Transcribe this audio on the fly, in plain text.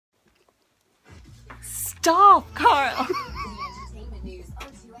Stop, Carl.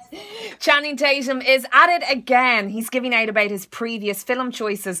 Channing Tatum is at it again. He's giving out about his previous film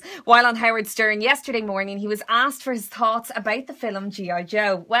choices. While on Howard Stern yesterday morning, he was asked for his thoughts about the film G.I.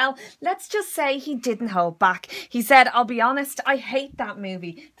 Joe. Well, let's just say he didn't hold back. He said, "I'll be honest, I hate that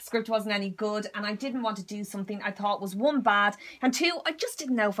movie. The script wasn't any good and I didn't want to do something I thought was one, bad, and two, I just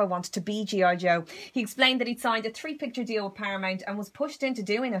didn't know if I wanted to be G.I. Joe." He explained that he'd signed a 3-picture deal with Paramount and was pushed into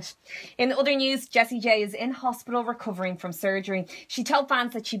doing it. In other news, Jessie J is in hospital recovering from surgery. She told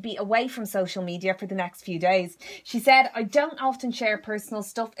fans that she'd be away from social media for the next few days. She said, "I don't often share personal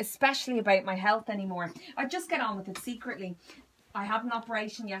stuff, especially about my health anymore. I just get on with it secretly. I had an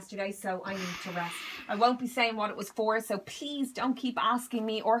operation yesterday, so I need to rest. I won't be saying what it was for, so please don't keep asking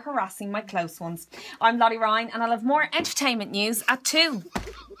me or harassing my close ones." I'm Lottie Ryan, and I'll have more entertainment news at 2.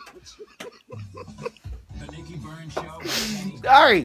 Sorry.